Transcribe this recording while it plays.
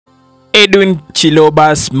Edwin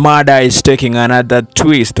Chiloba's murder is taking another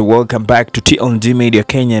twist. Welcome back to TLG Media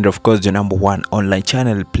Kenya, and of course the #1 online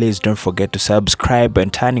channel. Please don't forget to subscribe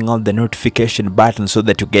and turning on the notification button so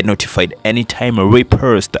that you get notified anytime I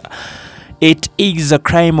repost. It is a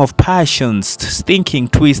crime of passion, stinking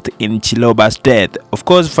twist in Chiloba's death. Of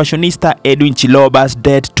course, fashionista Edwin Chiloba's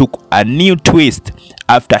death took a new twist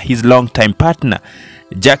after his longtime partner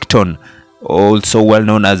Jackton, also well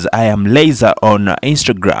known as I Am Laser on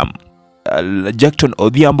Instagram, Jackton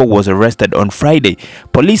Odhiambo, was arrested on Friday.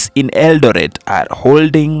 Police in Eldoret are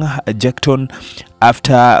holding Jackton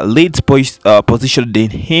after leads positioned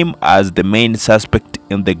him as the main suspect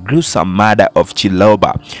in the gruesome murder of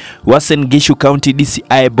Chiloba. Uasin Gishu County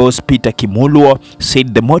DCI boss Peter Kimulwo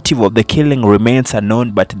said the motive of the killing remains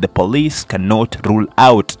unknown, but the police cannot rule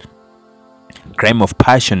out crime of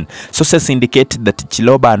passion. Sources indicate that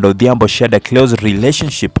Chiloba and Odhiambo shared a close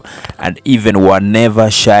relationship and even were never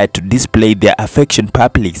shy to display their affection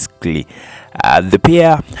publicly. The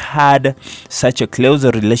pair had such a close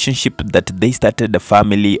relationship that they started a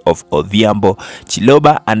family of Odhiambo,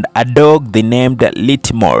 Chiloba, and a dog they named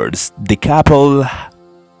Litmores. The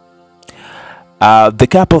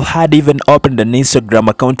couple had even opened an Instagram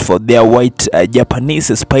account for their white Japanese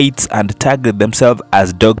Spitz and tagged themselves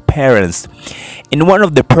as dog parents. In one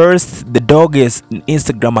of the posts, the dog's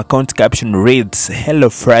Instagram account caption reads, "Hello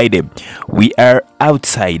Friday, we are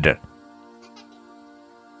outside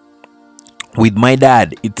with my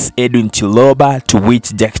dad, it's Edwin Chiloba," to which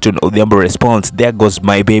Jackton Odhiambo responds, "There goes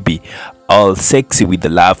my baby," all sexy with the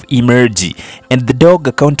love emoji. And the dog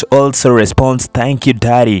account also responds, "Thank you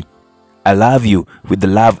daddy, I love you," with the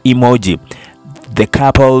love emoji. The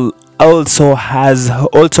couple also has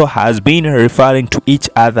been referring to each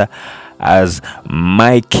other as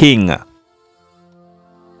 "my king,"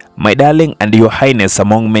 "my darling," and "your highness,"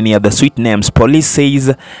 among many other sweet names. Police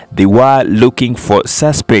says they were looking for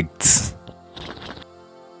suspects.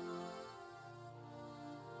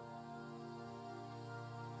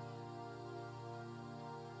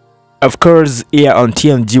 Of course, here on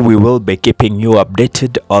TNG we will be keeping you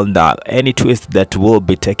updated on any twist that will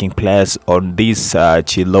be taking place on this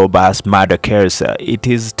Chiloba's murder case. It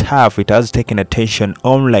is tough, it has taken attention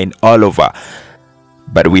online all over,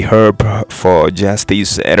 but we hope for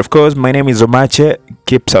justice. And of course, my name is Omache.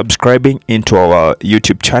 Keep subscribing into our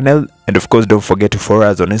YouTube channel, and of course don't forget to follow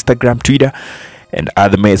us on Instagram, Twitter, and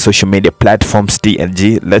other social media platforms.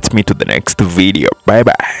 TNG. Let's meet to the next video. Bye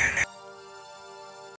bye.